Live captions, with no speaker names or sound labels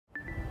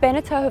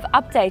Beneteau have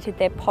updated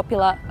their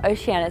popular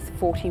Oceanis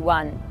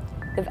 41.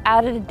 They've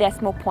added a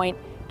decimal point,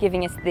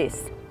 giving us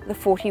this, the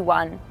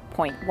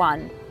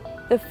 41.1.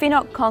 The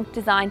Finnock conch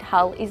designed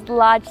hull is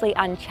largely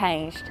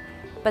unchanged,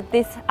 but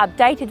this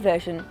updated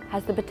version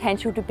has the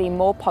potential to be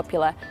more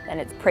popular than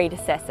its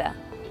predecessor.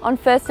 On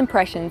first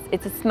impressions,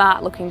 it's a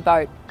smart looking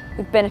boat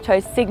with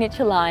Beneteau's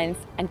signature lines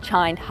and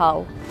chined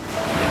hull.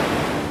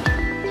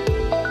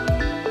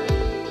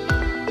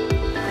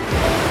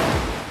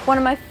 One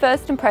of my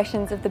first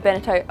impressions of the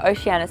Beneteau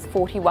Oceanis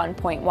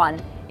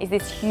 41.1 is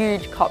this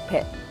huge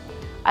cockpit.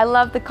 I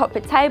love the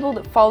cockpit table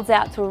that folds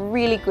out to a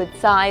really good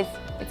size.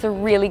 It's a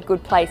really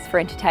good place for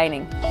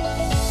entertaining.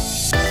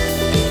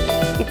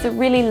 It's a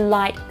really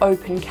light,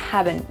 open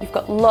cabin. You've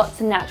got lots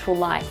of natural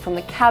light from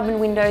the cabin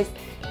windows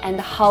and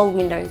the hull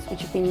windows,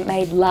 which have been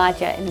made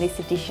larger in this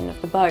edition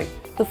of the boat.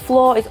 The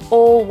floor is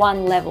all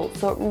one level,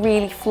 so it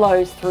really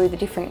flows through the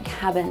different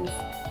cabins.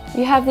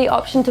 You have the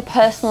option to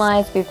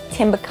personalise with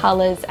timber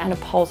colours and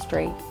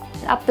upholstery.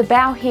 And up the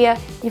bow here,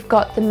 you've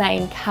got the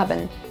main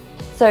cabin.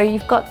 So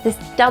you've got this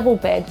double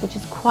bed, which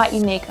is quite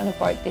unique on a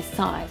boat this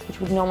size,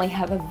 which would normally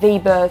have a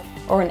V-berth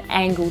or an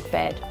angled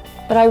bed.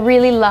 But I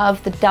really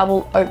love the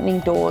double opening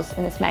doors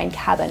in this main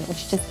cabin,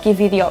 which just give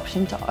you the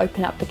option to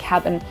open up the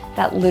cabin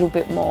that little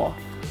bit more.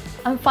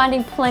 I'm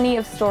finding plenty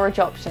of storage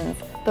options,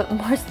 but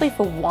mostly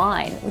for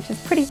wine, which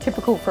is pretty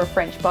typical for a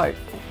French boat.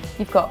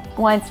 You've got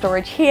wine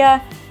storage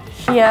here,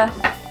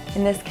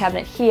 in this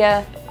cabinet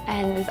here,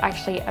 and there's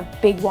actually a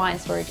big wine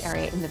storage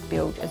area in the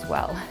bilge as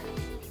well.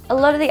 A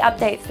lot of the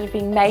updates that have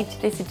been made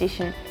to this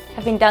edition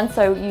have been done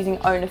so using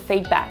owner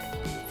feedback.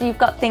 So you've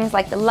got things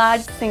like the large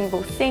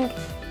single sink,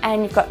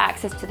 and you've got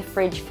access to the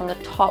fridge from the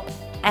top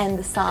and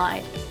the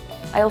side.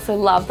 I also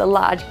love the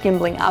large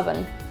gimbling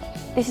oven.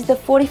 This is the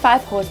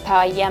 45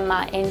 horsepower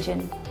Yanmar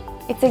engine.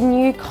 It's a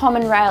new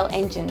common rail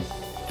engine,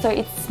 so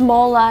it's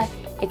smaller,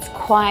 it's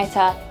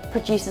quieter,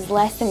 produces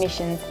less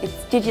emissions, it's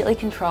digitally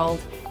controlled,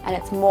 and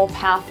it's more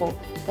powerful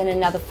than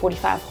another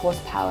 45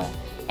 horsepower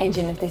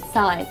engine of this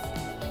size.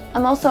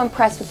 I'm also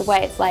impressed with the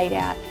way it's laid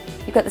out.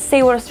 You've got the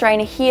seawater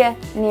strainer here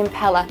and the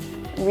impeller,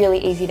 really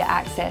easy to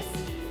access.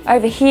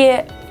 Over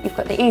here, you've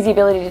got the easy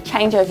ability to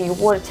change over your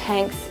water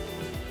tanks.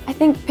 I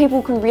think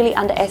people can really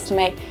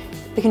underestimate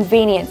the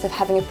convenience of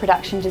having a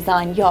production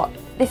design yacht.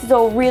 This is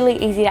all really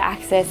easy to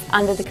access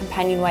under the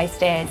companionway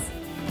stairs.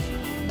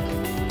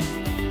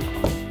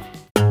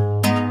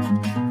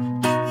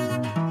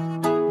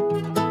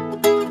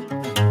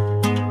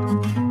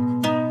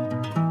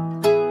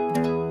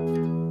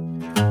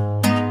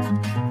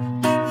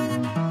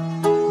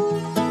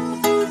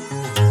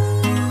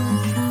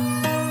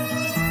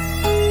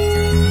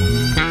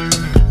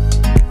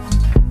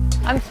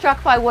 I'm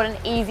struck by what an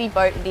easy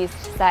boat it is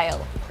to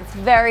sail. It's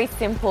very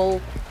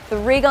simple. The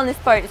rig on this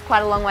boat is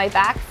quite a long way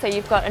back, so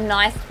you've got a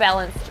nice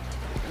balanced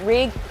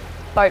rig.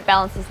 Boat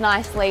balances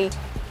nicely.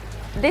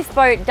 This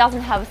boat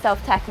doesn't have a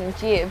self-tacking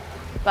jib,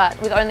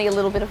 but with only a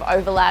little bit of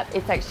overlap,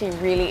 it's actually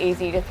really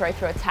easy to throw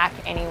through a tack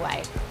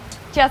anyway.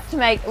 Just to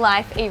make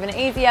life even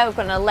easier, we've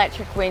got an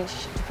electric winch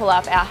to pull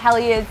up our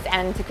halyards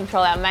and to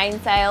control our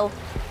mainsail,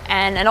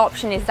 and an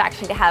option is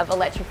actually to have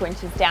electric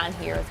winches down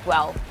here as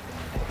well.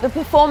 The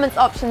performance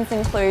options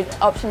include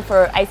option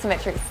for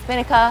asymmetric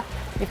spinnaker,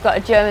 you've got a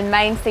German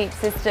main seat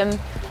system,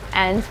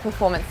 and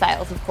performance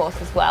sails of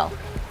course as well.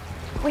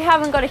 We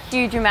haven't got a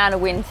huge amount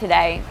of wind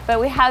today, but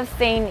we have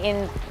seen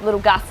in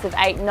little gusts of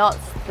 8 knots,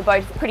 the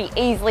boat has pretty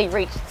easily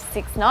reached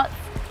 6 knots,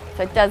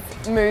 so it does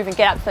move and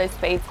get up to those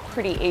speeds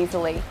pretty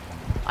easily.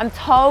 I'm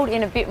told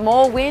in a bit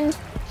more wind,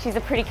 she's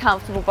a pretty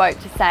comfortable boat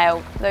to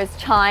sail. Those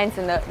chines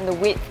and the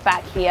width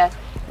back here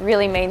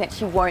really mean that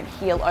she won't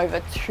heel over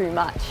too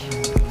much.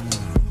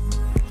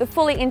 The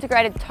fully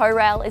integrated tow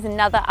rail is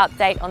another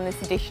update on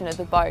this edition of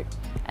the boat,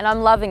 and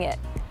I'm loving it.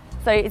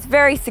 So it's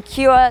very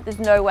secure, there's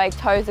no way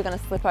tows are going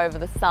to slip over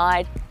the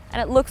side,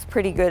 and it looks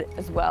pretty good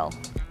as well.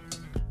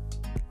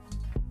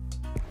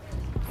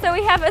 So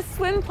we have a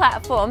swim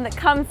platform that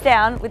comes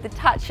down with the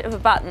touch of a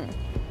button.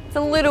 It's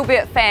a little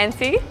bit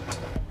fancy.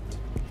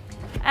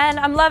 And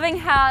I'm loving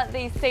how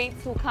these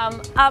seats will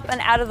come up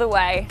and out of the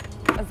way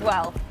as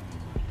well.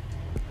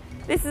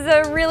 This is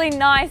a really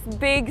nice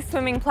big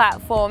swimming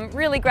platform,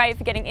 really great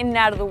for getting in and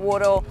out of the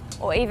water,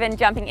 or even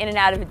jumping in and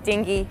out of a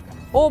dinghy,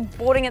 or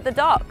boarding at the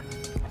dock.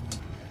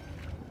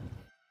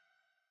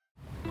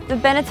 The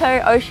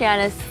Beneteau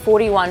Oceanis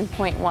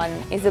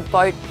 41.1 is a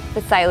boat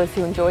for sailors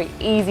who enjoy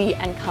easy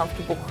and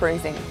comfortable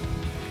cruising.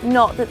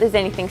 Not that there's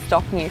anything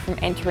stopping you from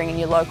entering in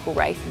your local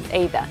races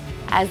either,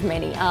 as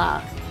many are.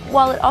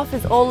 While it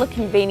offers all the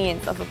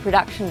convenience of a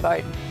production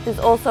boat, there's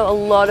also a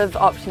lot of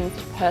options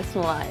to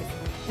personalise.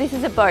 This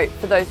is a boat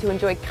for those who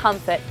enjoy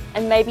comfort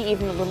and maybe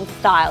even a little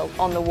style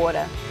on the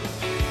water.